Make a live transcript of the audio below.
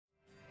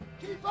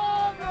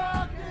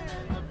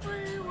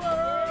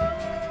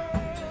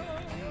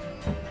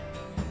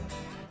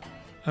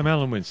I'm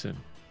Alan Winston.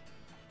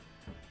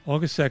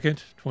 August 2nd,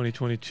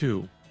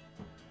 2022.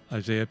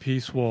 Isaiah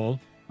Peace Wall,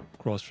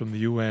 across from the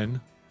UN,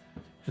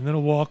 and then a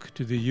walk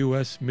to the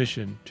U.S.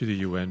 mission to the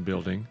UN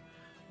building,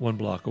 1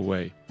 block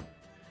away.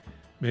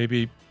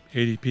 Maybe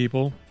 80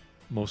 people,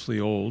 mostly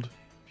old,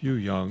 few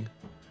young,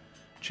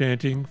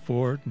 chanting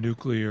for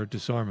nuclear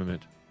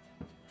disarmament.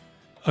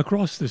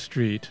 Across the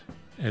street,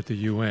 at the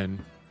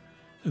UN,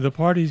 the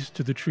parties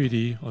to the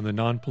Treaty on the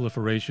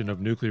Non-Proliferation of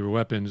Nuclear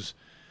Weapons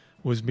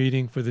was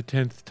meeting for the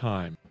 10th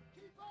time.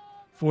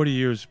 40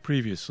 years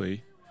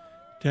previously,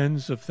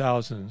 tens of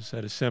thousands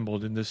had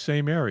assembled in the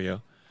same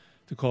area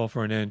to call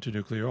for an end to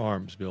nuclear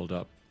arms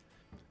buildup.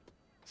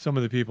 Some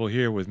of the people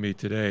here with me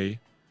today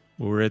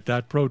were at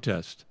that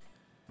protest.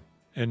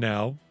 And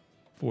now,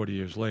 40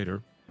 years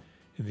later,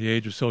 in the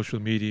age of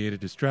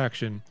social-mediated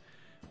distraction,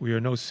 we are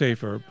no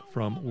safer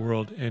from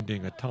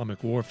world-ending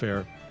atomic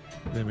warfare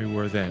than we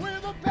were then.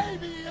 With a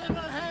baby in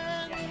her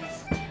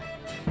hands,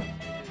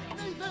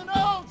 neath an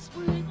old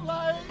street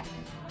light,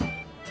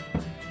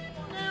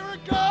 near a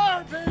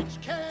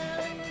garbage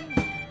can.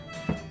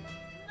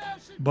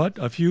 But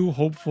a few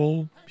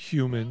hopeful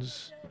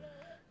humans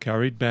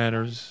carried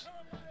banners,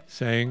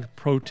 sang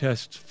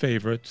protest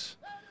favorites,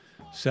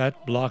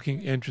 sat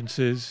blocking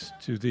entrances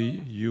to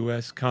the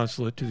U.S.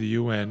 consulate to the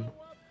UN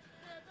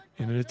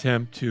in an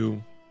attempt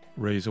to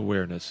raise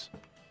awareness.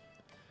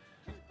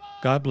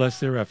 God bless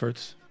their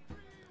efforts.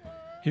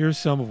 Here's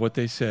some of what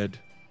they said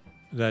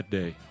that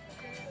day.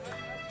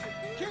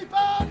 Keep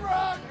on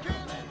rocking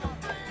in the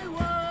free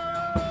world.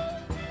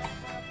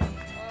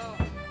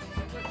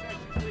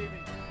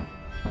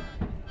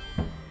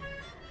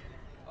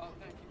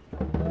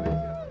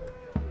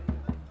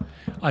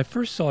 I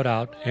first sought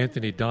out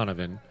Anthony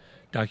Donovan,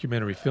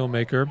 documentary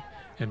filmmaker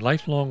and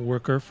lifelong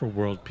worker for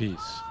world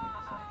peace.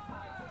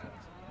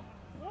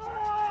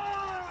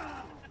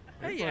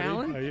 Hey,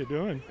 Alan. How you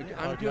doing?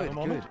 I'm good,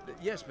 good.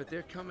 Yes, but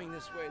they're coming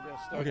this way. They'll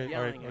start Okay,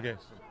 all right, yelling okay. at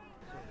us.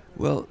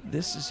 Well,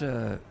 this is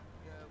the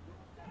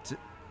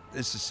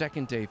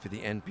second day for the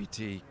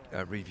NPT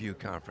review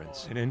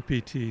conference. And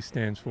NPT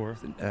stands for?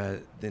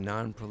 The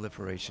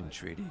Non-Proliferation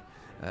Treaty.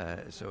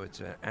 So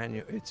it's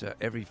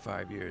every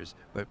 5 years,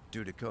 but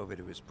due to COVID,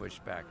 it was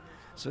pushed back.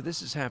 So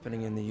this is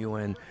happening in the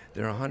UN.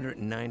 There are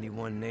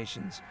 191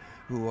 nations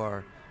who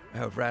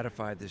have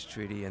ratified this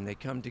treaty, and they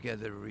come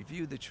together to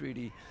review the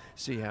treaty,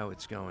 see how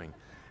it's going.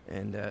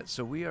 And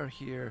so we are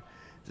here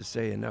to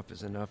say enough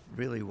is enough.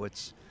 Really,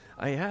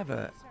 I have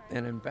an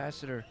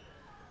ambassador,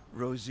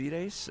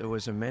 Rosides, who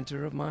was a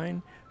mentor of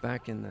mine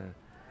back in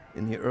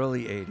the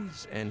early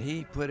 80s, and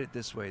he put it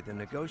this way: the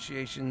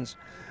negotiations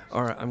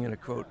are, I'm going to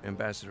quote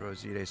Ambassador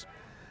Rosides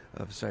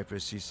of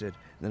Cyprus, he said,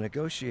 the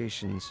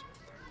negotiations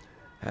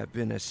have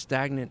been a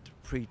stagnant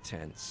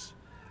pretense,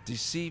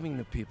 deceiving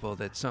the people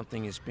that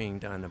something is being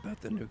done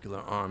about the nuclear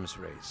arms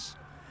race,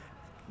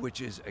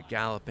 which is a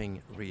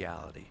galloping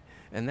reality.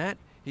 And that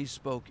he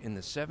spoke in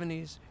the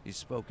 70s, he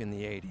spoke in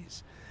the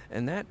 80s.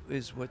 And that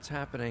is what's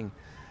happening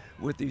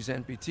with these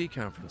NPT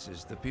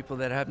conferences. The people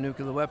that have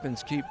nuclear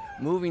weapons keep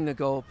moving the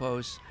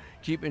goalposts,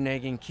 keep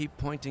reneging, keep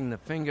pointing the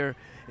finger.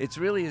 It's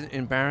really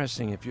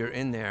embarrassing if you're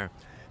in there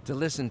to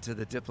listen to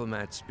the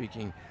diplomats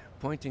speaking,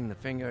 pointing the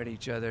finger at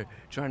each other,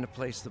 trying to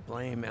place the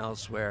blame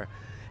elsewhere.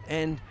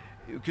 And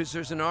because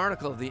there's an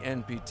article of the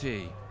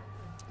NPT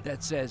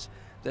that says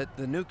that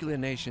the nuclear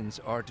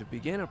nations are to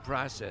begin a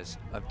process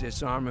of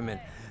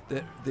disarmament.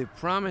 The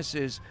promise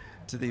is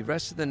to the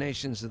rest of the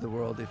nations of the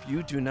world, if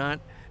you do not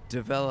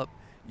develop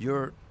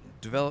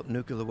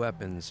nuclear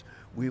weapons,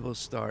 we will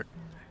start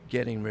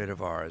getting rid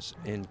of ours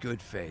in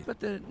good faith. But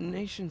the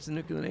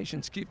nuclear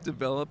nations keep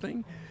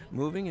developing,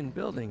 moving and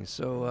building.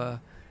 So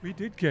We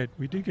did get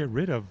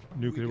rid of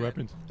nuclear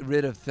weapons.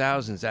 Rid of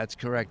thousands, that's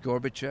correct.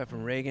 Gorbachev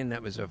and Reagan,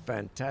 that was a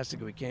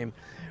fantastic. Gorbachev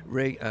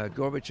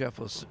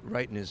was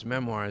writing his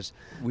memoirs.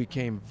 We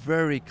came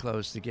very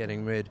close to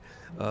getting rid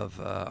of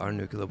our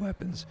nuclear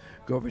weapons.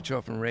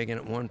 Gorbachev and Reagan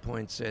at one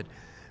point said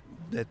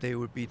that they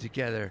would be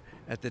together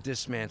at the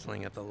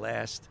dismantling of the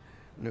last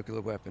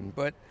nuclear weapon.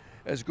 But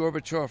as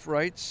Gorbachev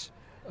writes,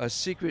 a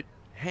secret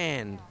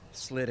hand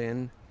slid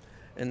in,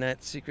 and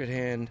that secret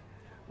hand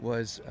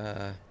was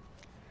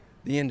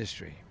the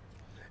industry.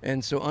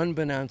 And so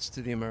unbeknownst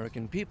to the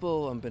American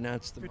people,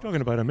 unbeknownst to... You're talking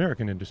about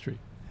American industry.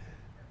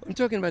 I'm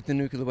talking about the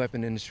nuclear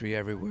weapon industry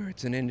everywhere.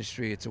 It's an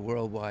industry, it's a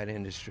worldwide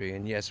industry,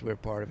 and yes, we're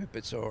part of it,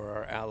 but so are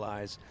our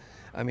allies.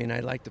 I mean,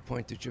 I'd like to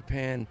point to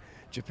Japan.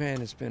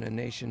 Japan has been a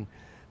nation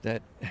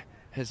that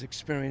has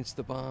experienced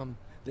the bomb.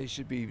 They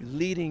should be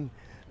leading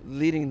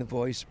the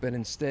voice, but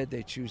instead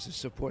they choose to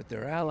support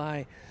their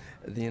ally,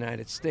 the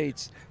United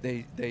States.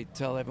 They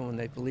tell everyone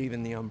they believe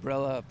in the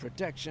umbrella of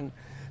protection.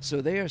 So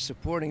they are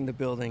supporting the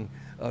building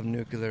of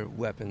nuclear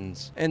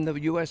weapons. And the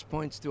U.S.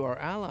 points to our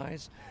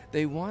allies.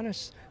 They want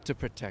us to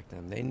protect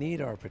them. They need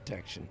our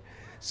protection.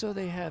 So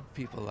they have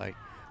people like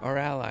our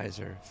allies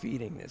are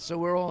feeding this. So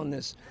we're all in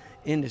this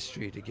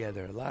industry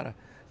together.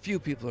 Few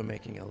people are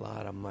making a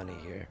lot of money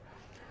here.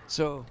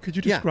 So could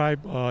you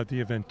describe the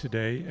event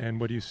today and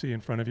what do you see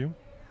in front of you?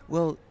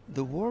 Well,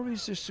 the War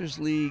Resisters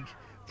League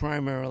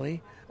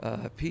primarily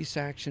Peace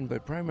Action,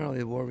 but primarily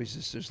the War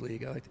Resisters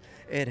League. I like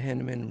Ed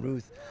Henneman,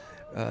 Ruth.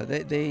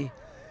 They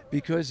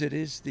because it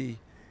is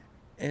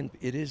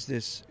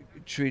this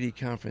treaty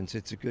conference.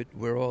 It's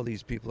where all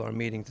these people are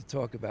meeting to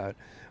talk about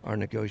our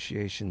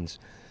negotiations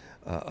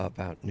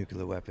about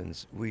nuclear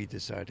weapons. We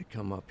decided to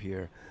come up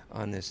here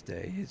on this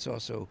day. It's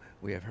also,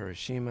 we have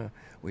Hiroshima,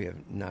 we have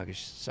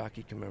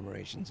Nagasaki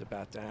commemorations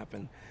about to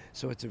happen.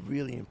 So it's a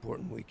really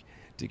important week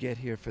to get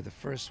here for the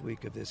first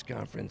week of this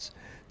conference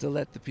to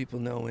let the people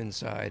know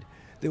inside.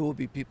 There will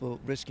be people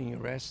risking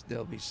arrest.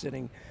 They'll be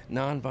sitting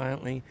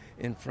non-violently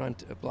in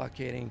front,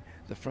 blockading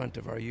the front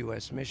of our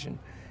U.S. mission.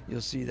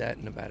 You'll see that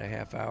in about a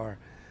half hour.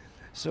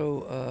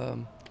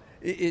 So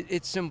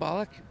it's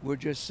symbolic. We're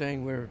just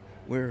saying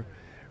we're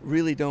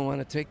really don't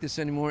want to take this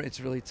anymore. It's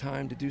really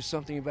time to do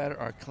something about it.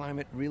 Our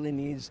climate really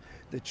needs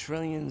the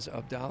trillions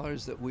of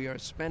dollars that we are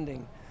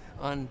spending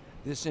on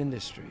this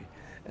industry.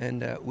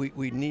 And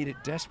we need it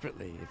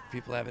desperately, if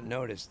people haven't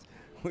noticed.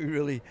 We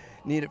really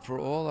need it for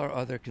all our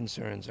other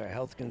concerns, our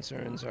health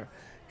concerns, our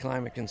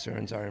climate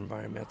concerns, our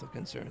environmental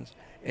concerns,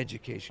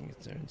 education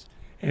concerns.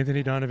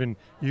 Anthony Donovan,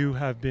 you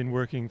have been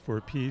working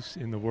for peace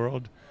in the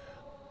world,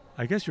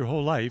 I guess your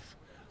whole life.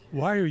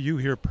 Why are you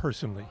here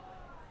personally?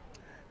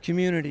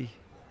 Community.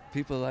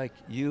 People like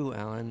you,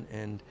 Alan,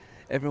 and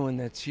everyone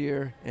that's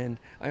here. And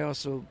I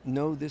also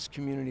know this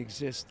community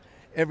exists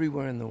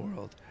everywhere in the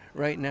world.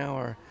 Right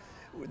now,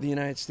 the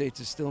United States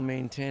is still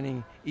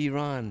maintaining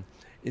Iran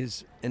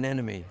is an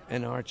enemy,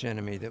 an arch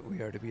enemy that we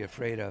are to be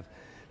afraid of,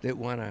 that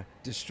want to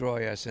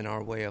destroy us and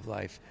our way of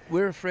life.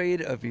 We're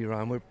afraid of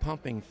Iran. We're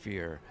pumping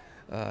fear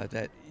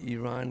that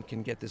Iran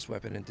can get this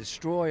weapon and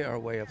destroy our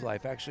way of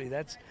life. Actually,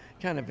 that's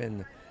kind of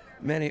been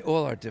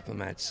all our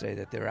diplomats say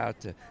that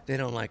they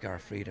don't like our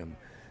freedom.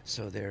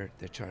 So they're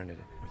trying to.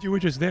 But you were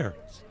just there.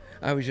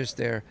 I was just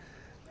there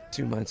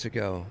 2 months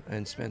ago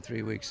and spent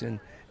 3 weeks. And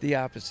the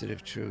opposite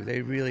of true.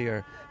 They really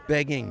are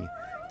begging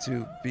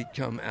to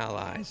become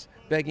allies,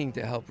 begging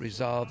to help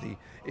resolve the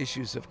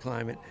issues of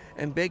climate,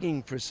 and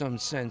begging for some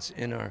sense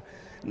in our.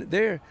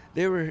 They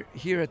were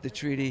here at the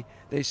treaty.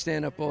 They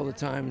stand up all the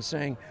time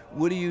saying,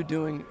 "What are you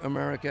doing,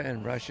 America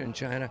and Russia and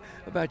China,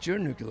 about your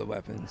nuclear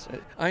weapons?"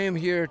 I am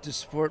here to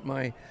support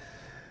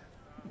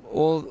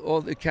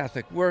all the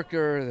Catholic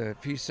Worker, the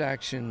Peace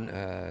Action,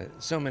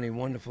 so many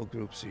wonderful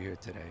groups are here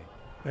today.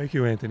 Thank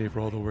you, Anthony, for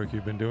all the work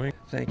you've been doing.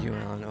 Thank you,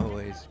 Alan,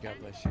 always. God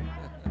bless you.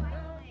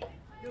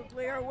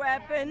 Nuclear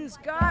weapons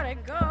gotta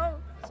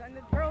go. Sign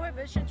the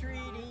Prohibition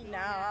Treaty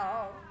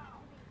now.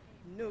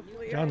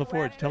 Nuclear John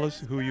LaForge, tell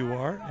us who you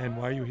are and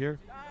why you're here.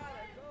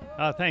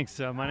 Thanks.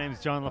 My name is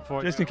John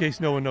LaForge. Just in case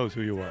no one knows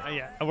who you are.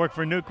 I work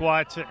for Nuke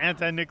Watch,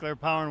 Anti-Nuclear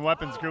Power and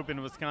Weapons Group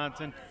in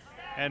Wisconsin,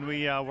 and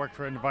we work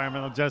for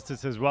environmental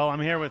justice as well.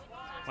 I'm here with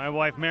my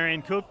wife,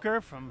 Marion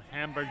Kupker from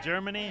Hamburg,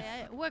 Germany.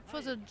 I work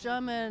for the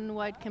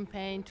German-wide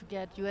campaign to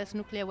get U.S.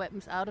 nuclear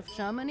weapons out of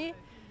Germany.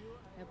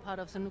 I'm part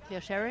of the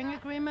nuclear sharing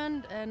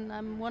agreement, and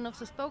I'm one of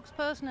the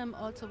spokesperson. I'm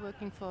also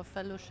working for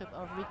Fellowship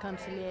of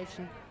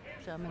Reconciliation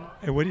Germany.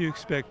 And what do you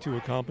expect to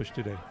accomplish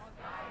today?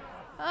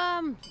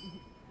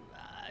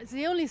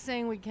 The only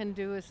thing we can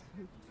do is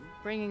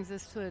bringing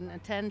this to an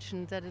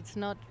attention that it's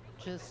not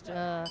just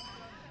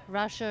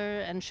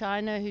Russia and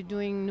China who are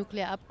doing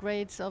nuclear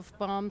upgrades of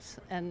bombs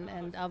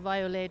and are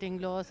violating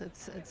laws.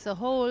 It's the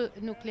whole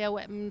nuclear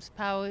weapons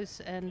powers,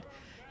 and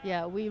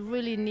we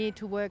really need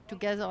to work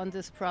together on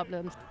this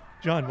problem.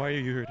 John, why are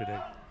you here today?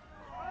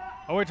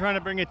 We're trying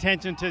to bring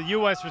attention to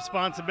U.S.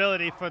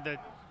 responsibility for the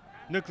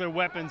nuclear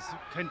weapons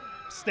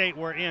state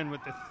we're in,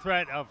 with the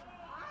threat of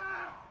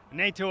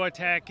NATO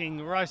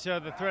attacking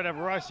Russia, the threat of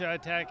Russia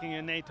attacking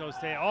a NATO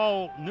state,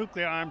 all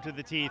nuclear armed to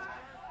the teeth.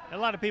 A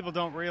lot of people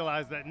don't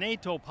realize that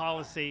NATO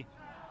policy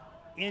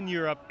in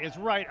Europe is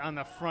right on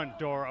the front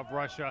door of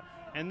Russia,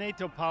 and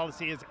NATO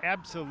policy is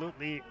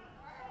absolutely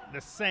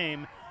the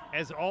same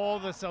as all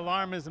this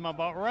alarmism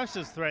about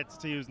Russia's threats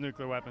to use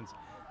nuclear weapons.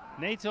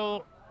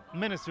 NATO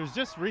ministers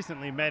just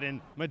recently met in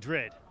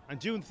Madrid. On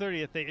June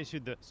 30th, they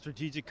issued the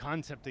Strategic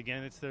Concept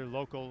again. It's their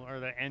local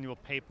or their annual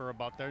paper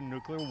about their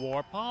nuclear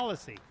war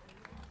policy.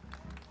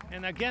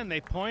 And again,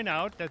 they point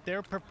out that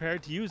they're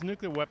prepared to use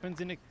nuclear weapons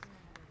in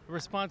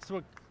response to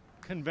a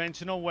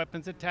conventional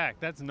weapons attack.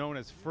 That's known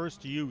as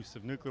first use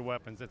of nuclear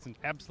weapons. That's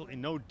absolutely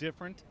no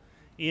different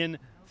in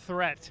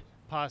threat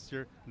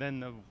posture than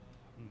the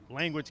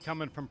language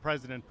coming from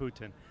President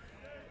Putin.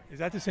 Is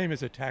that the same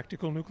as a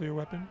tactical nuclear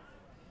weapon?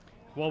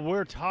 Well,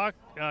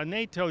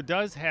 NATO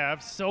does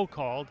have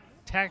so-called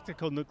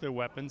tactical nuclear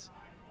weapons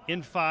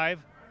in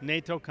 5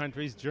 NATO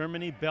countries: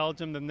 Germany,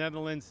 Belgium, the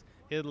Netherlands,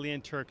 Italy,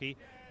 and Turkey.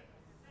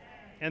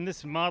 And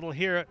this model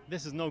here,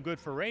 this is no good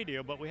for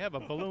radio, but we have a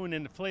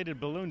inflated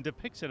balloon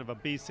depiction of a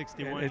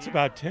B-61. It's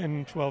about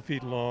 10, 12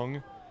 feet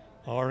long,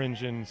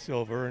 orange and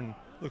silver, and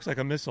looks like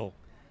a missile.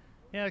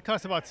 Yeah, it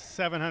costs about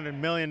 $700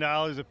 million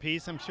a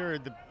piece. I'm sure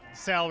the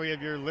salary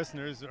of your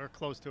listeners are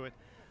close to it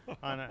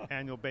on an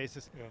annual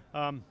basis.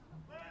 Yeah.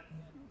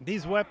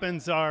 These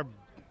weapons are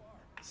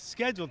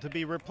scheduled to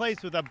be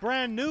replaced with a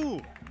brand new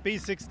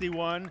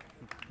B-61,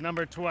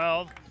 number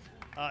 12.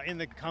 in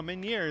the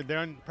coming year.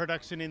 They're in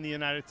production in the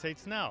United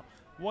States now.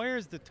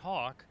 Where's the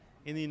talk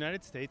in the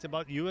United States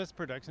about U.S.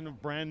 production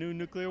of brand new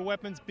nuclear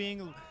weapons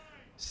being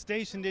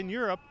stationed in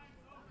Europe,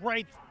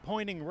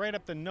 pointing right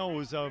up the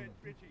nose of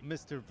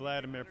Mr.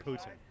 Vladimir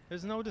Putin?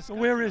 There's no So discussion.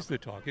 where is the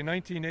talk? In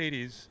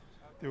 1980s,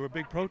 there were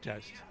big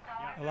protests.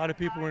 A lot of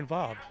people were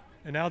involved.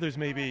 And now there's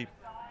maybe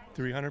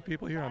 300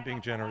 people here. I'm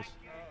being generous.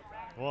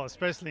 Well,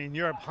 especially in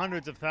Europe,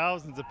 hundreds of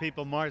thousands of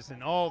people marched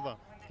in all the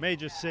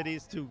major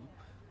cities to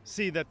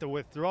see that the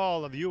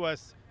withdrawal of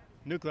U.S.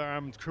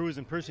 nuclear-armed cruise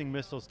and Pershing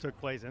missiles took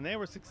place, and they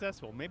were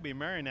successful. Maybe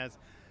Marion has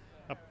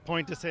a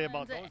point to say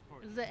about those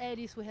parts. In the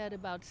 80s, we had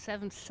about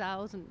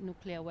 7,000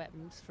 nuclear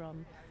weapons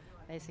from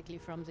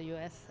the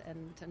U.S.,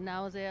 and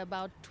now there are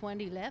about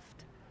 20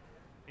 left.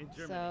 In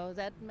Germany. So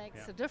that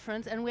makes a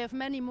difference, and we have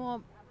many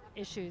more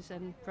issues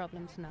and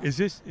problems now. Is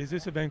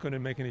this event going to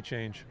make any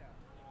change?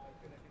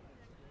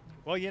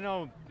 Well, you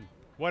know,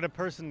 what a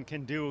person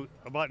can do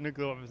about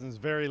nuclear weapons is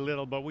very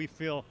little, but we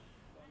feel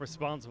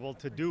responsible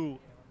to do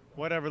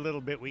whatever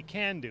little bit we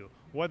can do.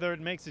 Whether it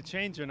makes a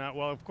change or not,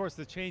 well, of course,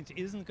 the change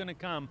isn't going to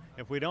come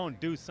if we don't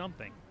do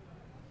something.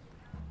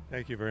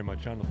 Thank you very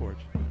much, John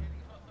LaForge.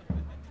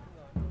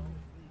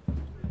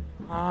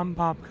 I'm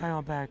Bob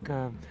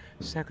Keilback,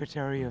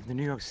 Secretary of the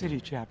New York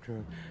City chapter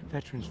of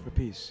Veterans for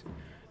Peace.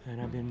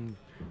 And I've been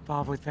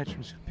involved with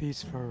Veterans for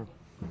Peace for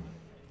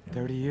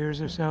 30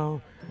 years or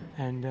so.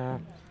 And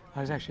I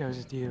was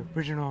at the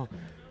original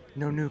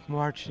No Nuke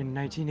March in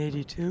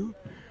 1982.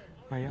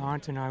 My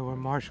aunt and I were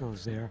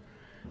marshals there.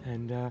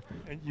 And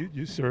And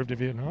you served in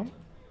Vietnam?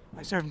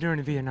 I served during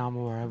the Vietnam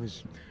War. I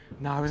was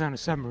on a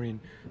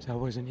submarine, so I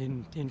wasn't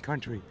in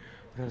country.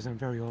 But I was on a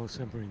very old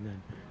submarine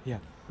then. Yeah.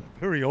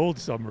 Very old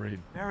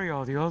submarine. Very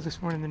old, the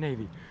oldest one in the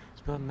Navy. It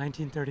was built in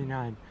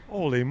 1939.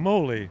 Holy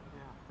moly.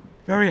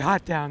 Very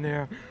hot down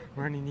there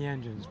running the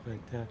engines, but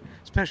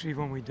especially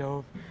when we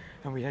dove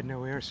and we had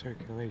no air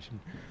circulation.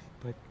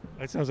 But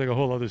That sounds like a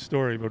whole other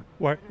story, but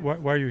why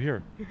are you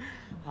here?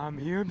 I'm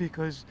here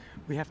because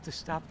we have to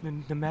stop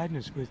the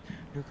madness with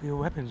nuclear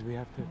weapons. We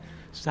have to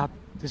stop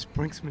this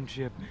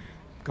brinksmanship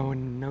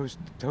going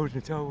toe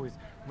to toe with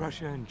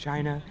Russia and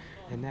China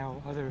and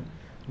now other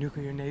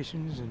nuclear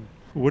nations. And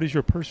What is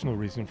your personal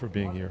reason for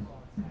being here?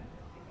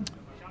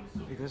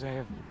 because I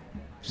have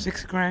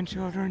 6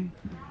 grandchildren,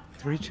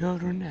 3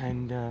 children,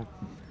 and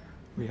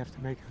we have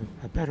to make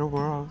a better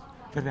world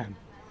for them,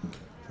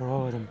 for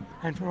all of them,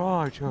 and for all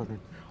our children,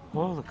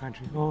 all the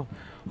country, all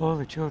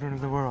the children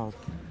of the world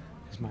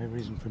is my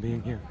reason for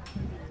being here.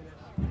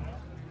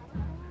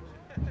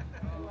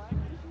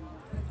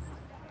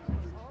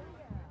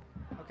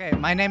 Okay,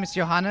 my name is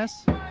Johannes.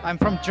 I'm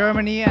from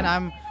Germany, and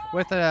I'm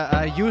with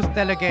a youth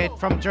delegate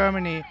from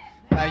Germany,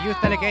 a youth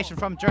delegation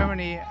from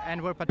Germany,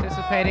 and we're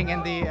participating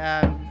in the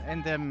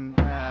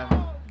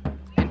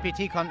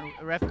NPT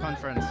REF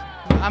conference.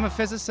 I'm a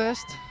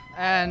physicist,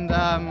 and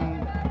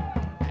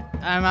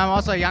I'm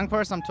also a young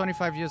person. I'm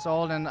 25 years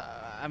old, and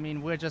I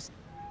mean, we're just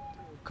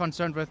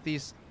concerned with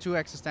these 2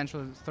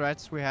 existential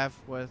threats we have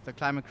with the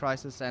climate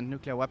crisis and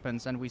nuclear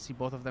weapons, and we see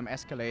both of them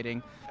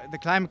escalating. The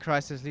climate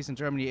crisis, at least in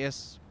Germany,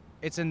 it's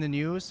in the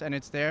news and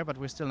it's there, but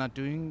we're still not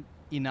doing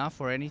enough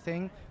or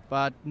anything.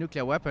 But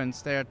nuclear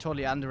weapons, they're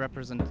totally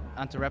underrepresented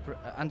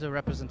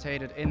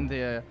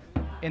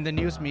in the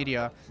news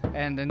media,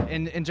 and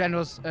in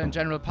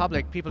general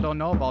public. People don't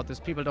know about this.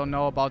 People don't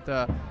know about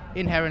the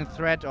inherent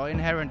threat or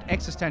inherent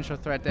existential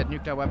threat that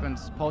nuclear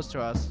weapons pose to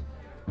us.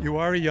 You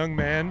are a young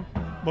man.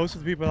 Most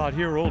of the people out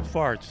here are old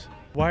farts.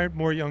 Why aren't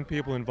more young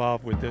people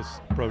involved with this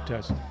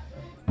protest?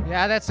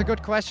 Yeah, that's a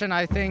good question.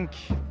 I can't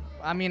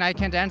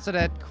answer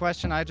that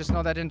question. I just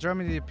know that in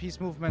Germany, the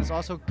peace movement is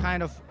also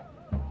kind of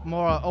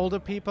more older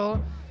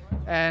people.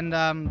 And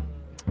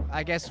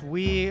I guess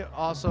we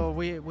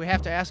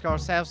have to ask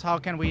ourselves, how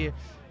can we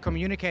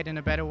communicate in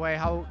a better way?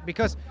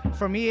 Because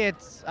for me,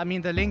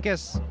 the link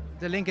is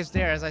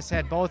there. As I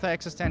said, both are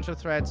existential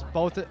threats,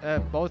 both.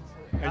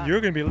 And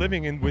you're going to be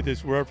living with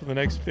this world for the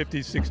next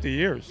 50, 60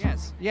 years.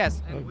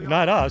 Yes.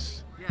 Not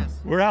us. Yes.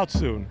 We're out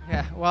soon.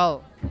 Yeah,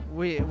 well,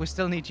 we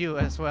still need you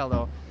as well,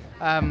 though.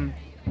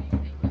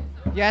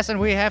 Yes, and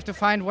we have to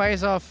find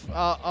ways of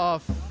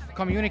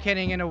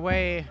communicating in a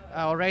way,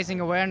 or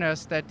raising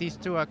awareness that these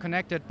 2 are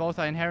connected. Both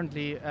are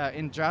inherently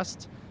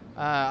unjust.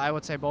 I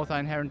would say both are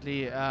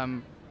inherently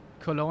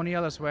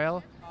colonial as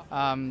well.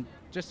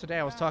 Just today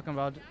I was talking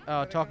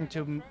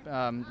to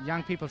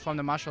young people from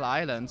the Marshall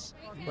Islands,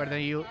 where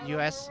the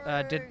U.S.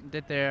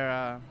 did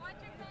their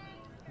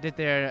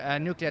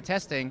nuclear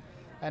testing,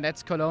 and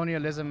that's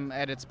colonialism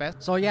at its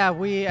best. So yeah,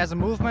 we as a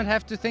movement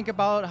have to think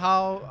about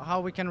how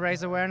we can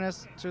raise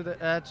awareness to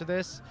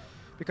this,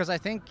 because I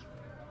think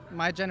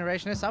my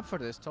generation is up for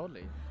this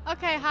totally.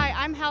 Okay, hi,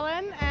 I'm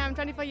Helen. I'm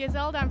 24 years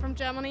old. I'm from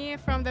Germany,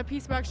 from the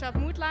peace workshop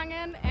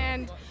Mutlangen,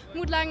 and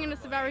Mutlangen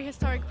is a very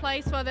historic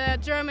place for the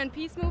German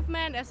peace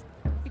movement,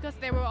 because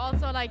there were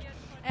also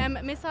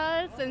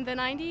missiles in the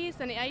 90s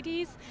and the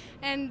 80s,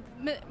 and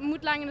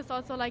Mutlangen is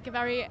also a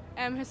very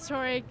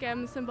historic,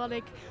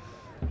 symbolic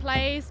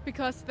place,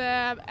 because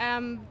the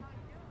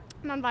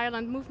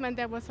nonviolent movement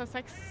that was so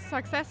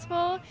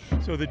successful.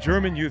 So the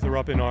German youth are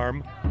up in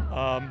arm.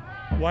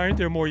 Why aren't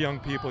there more young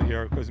people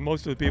here? Because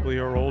most of the people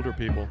here are older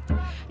people.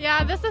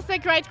 Yeah, this is a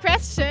great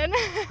question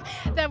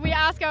that we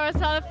ask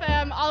ourselves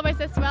always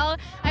as well.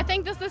 I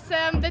think this is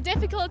the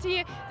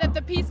difficulty that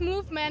the peace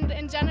movement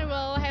in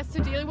general has to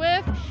deal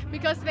with,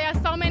 because there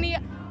are so many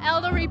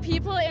elderly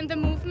people in the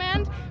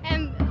movement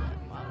and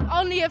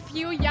only a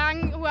few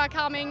young who are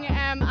coming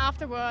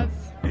afterwards.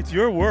 It's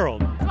your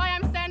world. That's why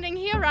I'm standing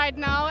here right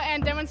now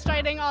and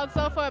demonstrating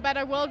also for a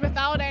better world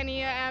without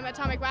any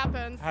atomic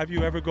weapons. Have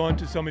you ever gone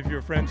to some of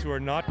your friends who are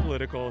not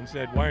political and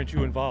said, why aren't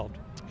you involved?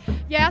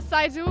 Yes,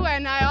 I do,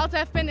 and I also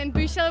have been in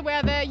Büchel,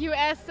 where the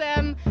US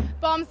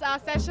bombs are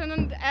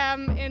stationed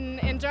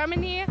in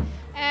Germany.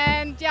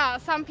 And yeah,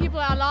 some people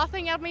are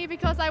laughing at me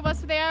because I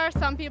was there,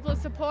 some people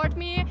support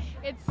me.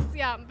 It's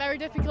very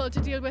difficult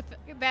to deal with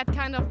that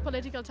kind of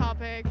political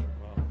topic.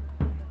 Well,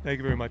 thank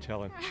you very much,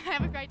 Helen.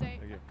 Have a great day.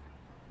 Thank you.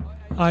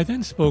 I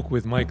then spoke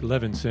with Mike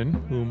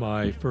Levinson, whom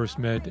I first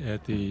met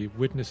at the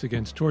Witness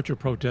Against Torture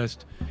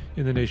protest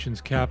in the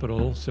nation's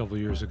capital several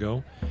years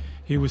ago.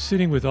 He was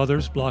sitting with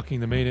others blocking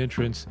the main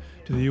entrance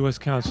to the U.S.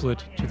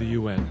 consulate to the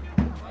UN.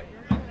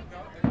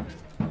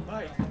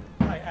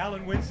 Hi,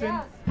 Alan Winston.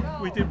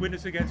 We did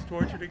Witness Against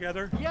Torture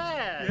together.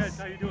 Yes.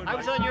 How you doing, I Mike?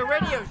 was on your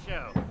radio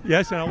show.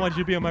 Yes, and I wanted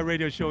you to be on my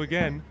radio show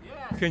again.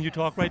 Yes. Can you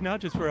talk right now,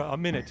 just for a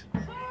minute?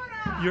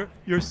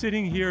 You're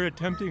sitting here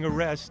attempting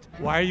arrest.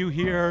 Why are you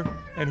here,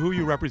 and who are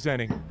you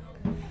representing?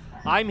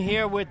 I'm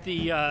here with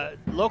the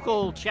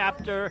local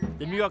chapter,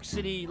 the New York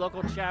City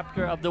local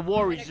chapter of the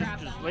War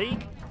Resisters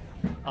League.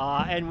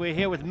 And we're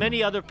here with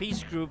many other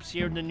peace groups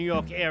here in the New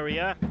York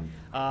area.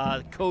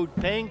 Code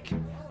Pink,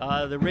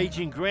 the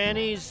Raging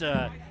Grannies,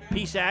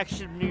 Peace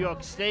Action New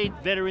York State,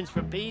 Veterans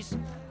for Peace,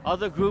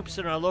 other groups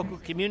in our local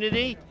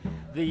community.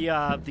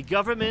 The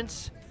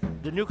governments,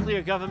 the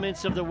nuclear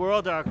governments of the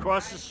world are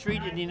across the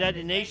street in the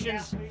United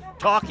Nations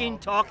talking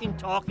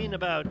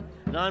about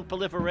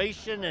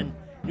non-proliferation and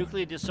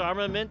nuclear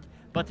disarmament,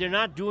 but they're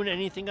not doing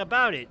anything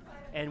about it.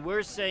 And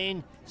we're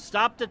saying,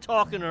 stop the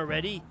talking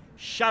already,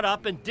 shut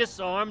up and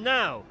disarm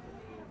now.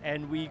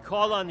 And we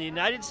call on the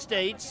United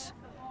States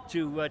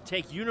to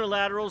take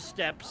unilateral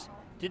steps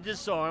to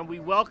disarm. We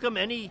welcome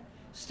any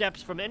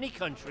steps from any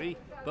country,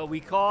 but we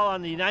call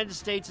on the United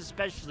States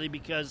especially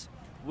because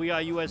we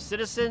are U.S.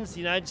 citizens. The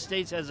United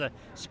States has a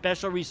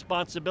special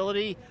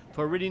responsibility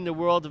for ridding the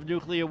world of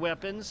nuclear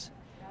weapons.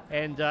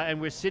 And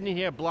we're sitting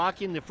here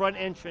blocking the front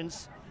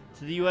entrance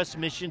to the U.S.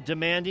 mission,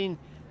 demanding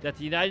that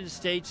the United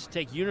States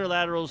take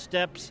unilateral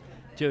steps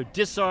to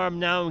disarm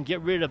now and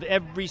get rid of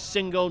every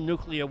single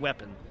nuclear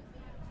weapon.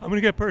 I'm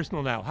going to get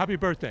personal now. Happy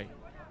birthday.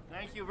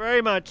 Thank you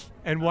very much.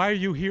 And why are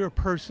you here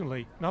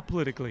personally, not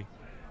politically?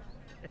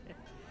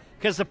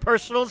 Because the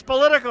personal is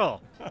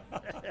political.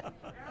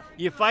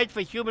 You fight for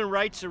human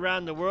rights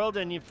around the world,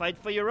 and you fight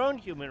for your own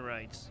human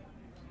rights.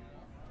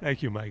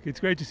 Thank you, Mike.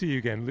 It's great to see you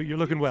again. You're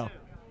looking well.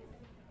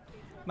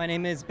 My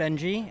name is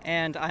Benji,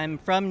 and I'm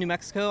from New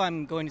Mexico.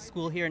 I'm going to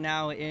school here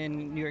now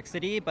in New York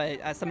City, but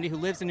as somebody who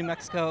lives in New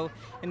Mexico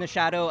in the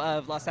shadow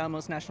of Los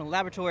Alamos National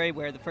Laboratory,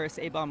 where the first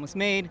A-bomb was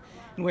made,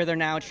 and where they're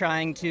now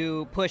trying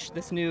to push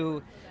this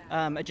new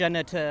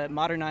agenda to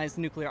modernize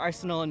the nuclear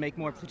arsenal and make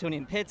more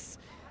plutonium pits,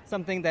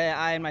 something that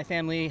I and my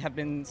family have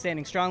been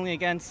standing strongly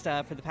against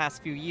for the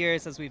past few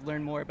years as we've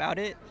learned more about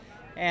it.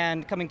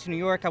 And coming to New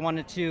York, I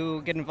wanted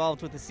to get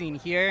involved with the scene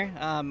here.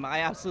 I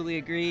absolutely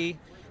agree.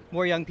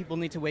 More young people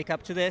need to wake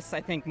up to this.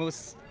 I think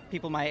most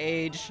people my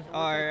age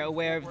are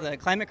aware of the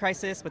climate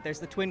crisis, but there's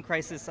the twin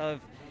crisis of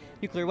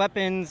nuclear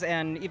weapons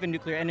and even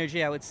nuclear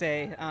energy, I would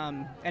say.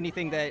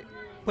 Anything that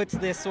puts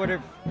this sort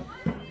of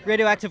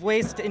radioactive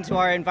waste into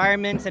our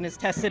environment and is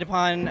tested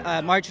upon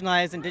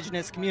marginalized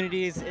indigenous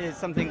communities is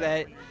something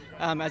that,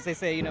 as they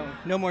say,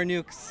 no more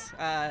nukes.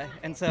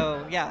 And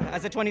so,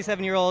 as a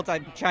 27-year-old,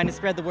 I'm trying to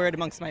spread the word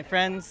amongst my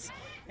friends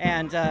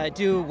and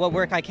do what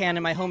work I can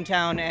in my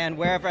hometown and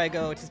wherever I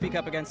go to speak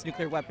up against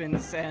nuclear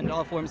weapons and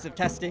all forms of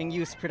testing,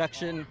 use,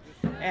 production,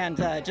 and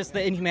just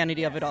the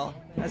inhumanity of it all.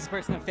 As a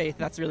person of faith,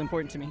 that's really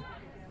important to me.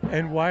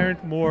 And why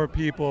aren't more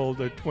people,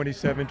 the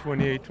 27,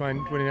 28,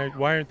 29,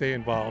 why aren't they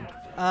involved?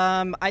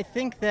 I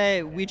think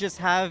that we just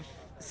have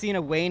seen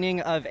a waning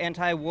of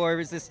anti-war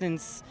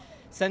resistance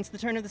since the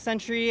turn of the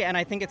century, and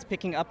I think it's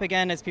picking up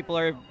again as people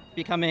are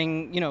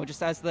becoming,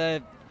 just as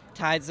the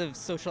tides of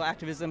social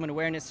activism and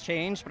awareness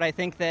change. But I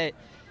think that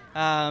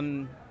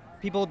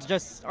people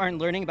just aren't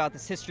learning about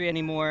this history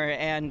anymore,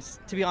 and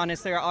to be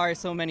honest, there are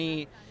so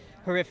many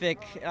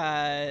horrific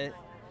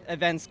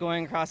events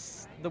going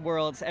across the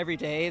world every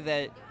day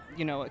that,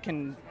 it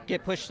can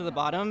get pushed to the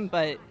bottom,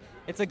 but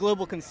it's a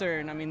global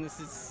concern. I mean, this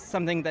is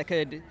something that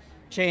could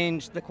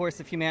change the course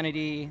of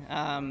humanity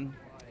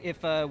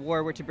if a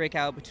war were to break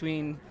out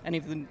between any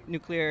of the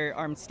nuclear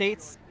armed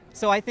states.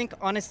 So I think,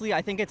 honestly,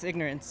 it's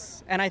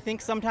ignorance. And I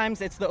think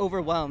sometimes it's the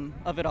overwhelm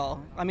of it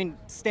all. I mean,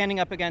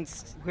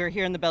 we're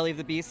here in the belly of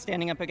the beast,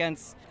 standing up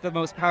against the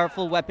most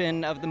powerful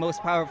weapon of the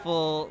most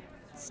powerful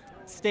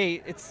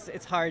state,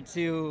 it's hard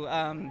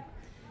to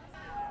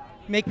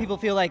make people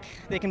feel like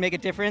they can make a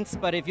difference,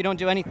 but if you don't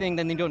do anything,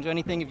 then you don't do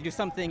anything. If you do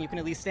something, you can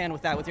at least stand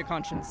with that with your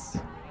conscience.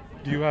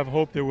 Do you have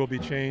hope there will be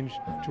change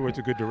towards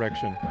a good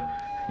direction?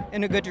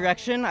 In a good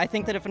direction. I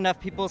think that if enough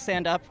people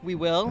stand up, we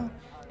will.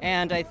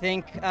 And I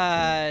think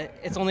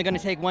it's only going to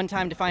take one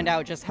time to find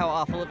out just how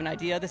awful of an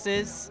idea this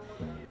is.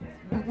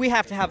 We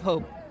have to have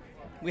hope.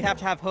 We have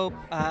to have hope,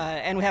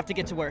 and we have to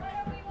get to work.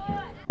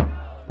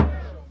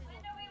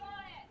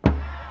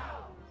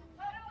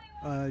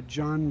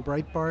 John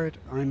Breitbart.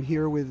 I'm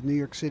here with New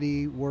York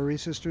City War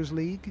Resisters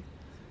League,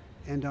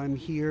 and I'm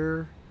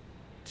here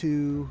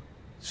to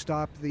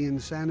stop the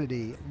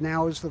insanity.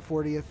 Now is the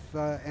 40th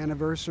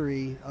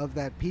anniversary of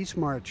that peace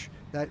march,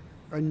 that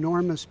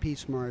enormous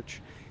peace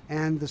march,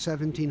 and the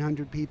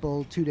 1,700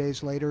 people 2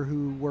 days later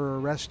who were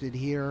arrested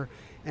here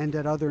and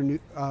at other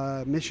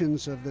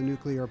missions of the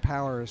nuclear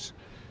powers.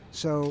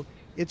 So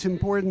it's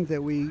important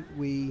that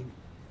we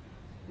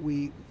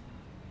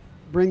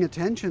bring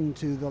attention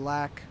to the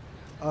lack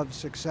of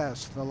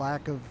success, the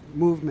lack of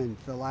movement,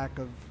 the lack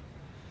of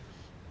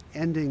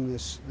ending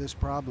this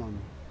problem.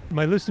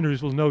 My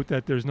listeners will note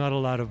that there's not a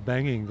lot of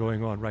banging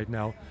going on right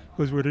now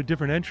because we're at a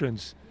different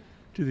entrance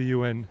to the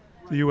UN,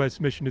 the U.S.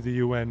 mission to the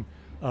UN.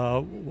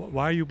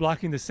 Why are you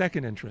blocking the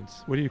second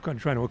entrance? What are you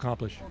trying to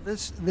accomplish?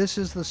 This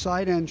is the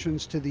side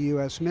entrance to the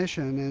U.S.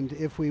 mission, and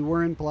if we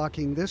weren't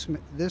blocking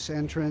this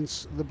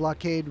entrance, the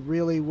blockade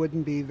really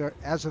wouldn't be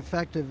as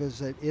effective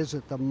as it is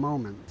at the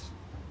moment.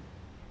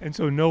 And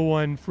so no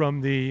one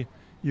from the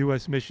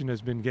U.S. mission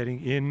has been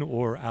getting in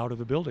or out of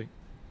the building?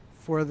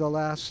 For the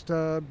last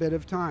bit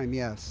of time,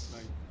 yes.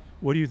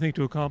 What do you think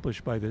to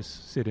accomplish by this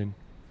sit-in?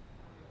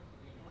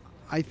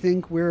 I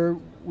think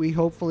we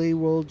hopefully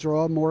will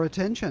draw more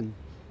attention.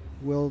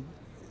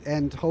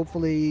 And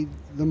hopefully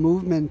the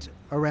movement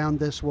around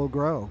this will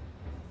grow.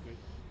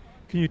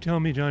 Can you tell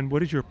me, John,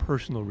 what is your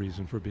personal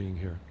reason for being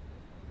here?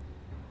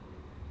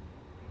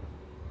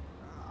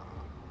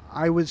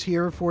 I was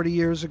here 40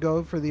 years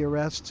ago for the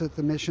arrests at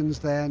the missions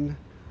then.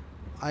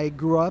 I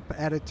grew up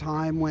at a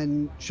time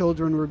when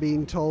children were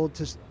being told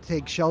to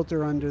take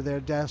shelter under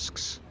their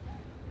desks.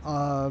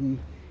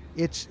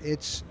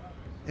 It's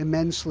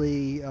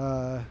immensely,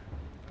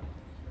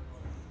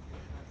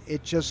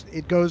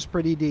 it goes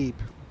pretty deep.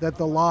 That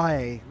the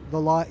lie,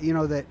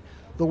 that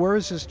the War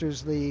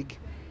Resisters League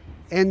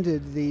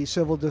ended the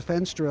civil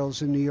defense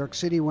drills in New York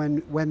City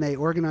when they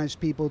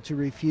organized people to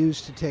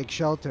refuse to take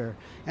shelter.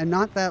 And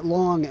not that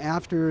long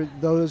after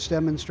those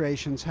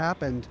demonstrations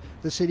happened,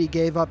 the city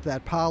gave up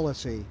that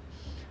policy.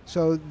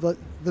 So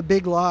the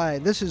big lie,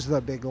 this is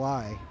the big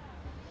lie,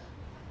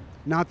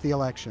 not the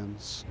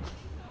elections.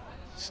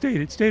 State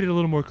it a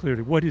little more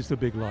clearly. What is the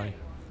big lie?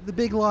 The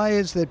big lie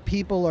is that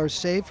people are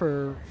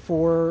safer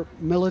for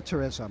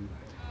militarism,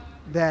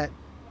 that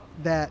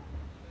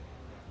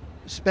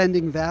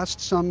spending vast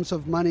sums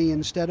of money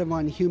instead of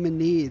on human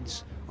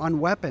needs, on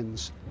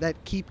weapons that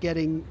keep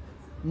getting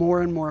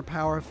more and more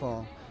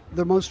powerful.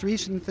 The most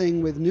recent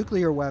thing with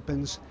nuclear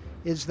weapons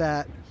is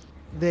that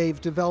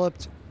they've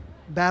developed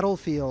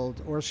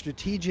battlefield or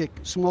strategic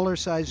smaller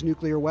sized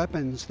nuclear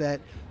weapons that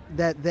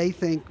they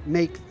think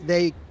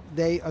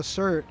they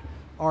assert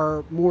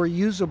are more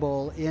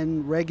usable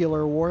in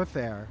regular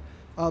warfare.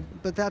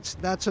 But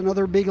that's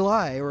another big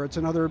lie, or it's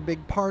another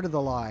big part of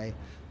the lie,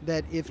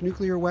 that if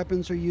nuclear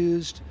weapons are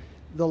used,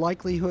 the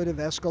likelihood of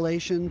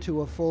escalation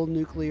to a full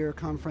nuclear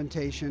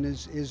confrontation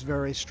is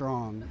very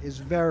strong,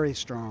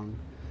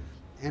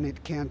 and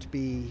it can't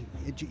be,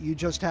 you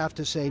just have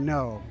to say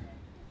no.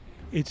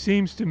 It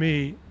seems to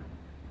me,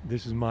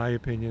 this is my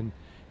opinion,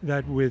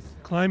 that with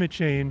climate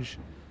change,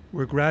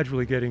 we're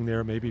gradually getting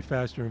there, maybe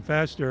faster and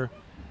faster,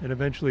 and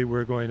eventually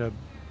we're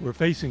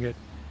facing it.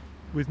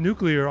 With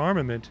nuclear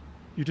armament,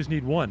 you just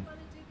need one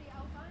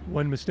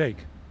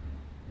mistake.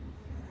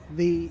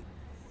 The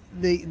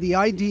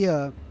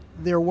idea,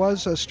 there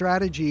was a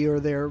strategy, or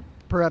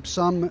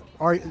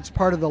it's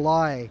part of the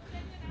lie,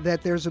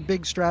 that there's a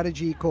big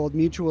strategy called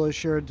mutual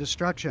assured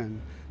destruction,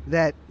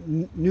 that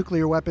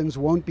nuclear weapons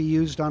won't be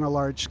used on a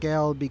large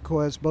scale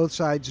because both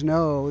sides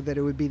know that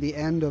it would be the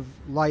end of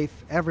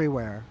life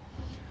everywhere,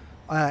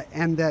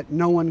 and that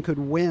no one could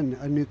win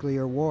a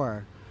nuclear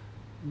war.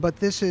 But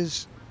this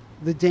is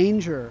the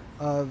danger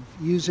of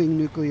using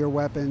nuclear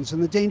weapons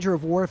and the danger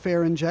of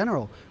warfare in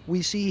general.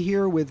 We see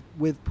here with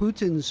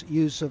Putin's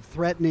use of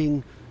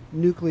threatening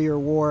nuclear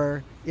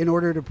war in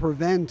order to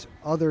prevent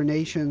other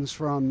nations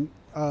from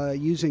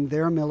using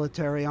their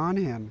military on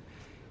him.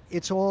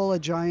 It's all a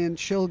giant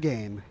shill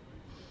game.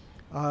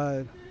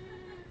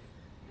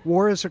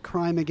 War is a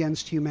crime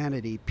against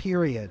humanity,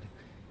 period.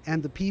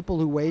 And the people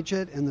who wage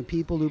it and the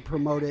people who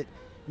promote it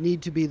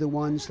need to be the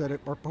ones that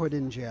are put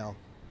in jail.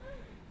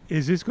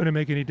 Is this going to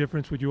make any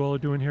difference what you all are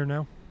doing here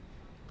now?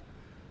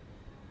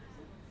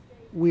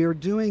 We are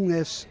doing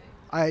this,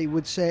 I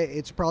would say,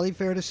 it's probably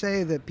fair to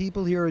say that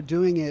people here are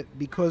doing it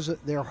because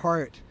their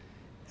heart,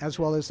 as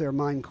well as their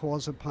mind,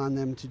 calls upon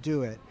them to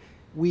do it.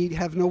 We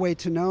have no way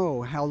to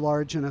know how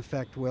large an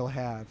effect we'll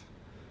have,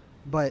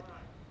 but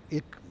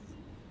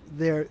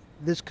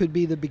this could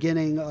be the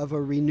beginning of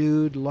a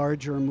renewed,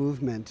 larger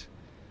movement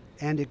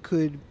and it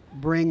could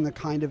bring the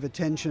kind of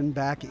attention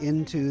back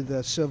into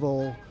the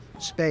civil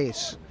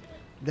space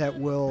that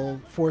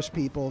will force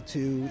people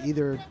to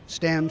either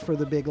stand for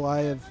the big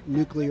lie of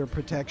nuclear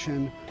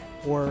protection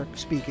or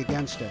speak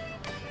against it.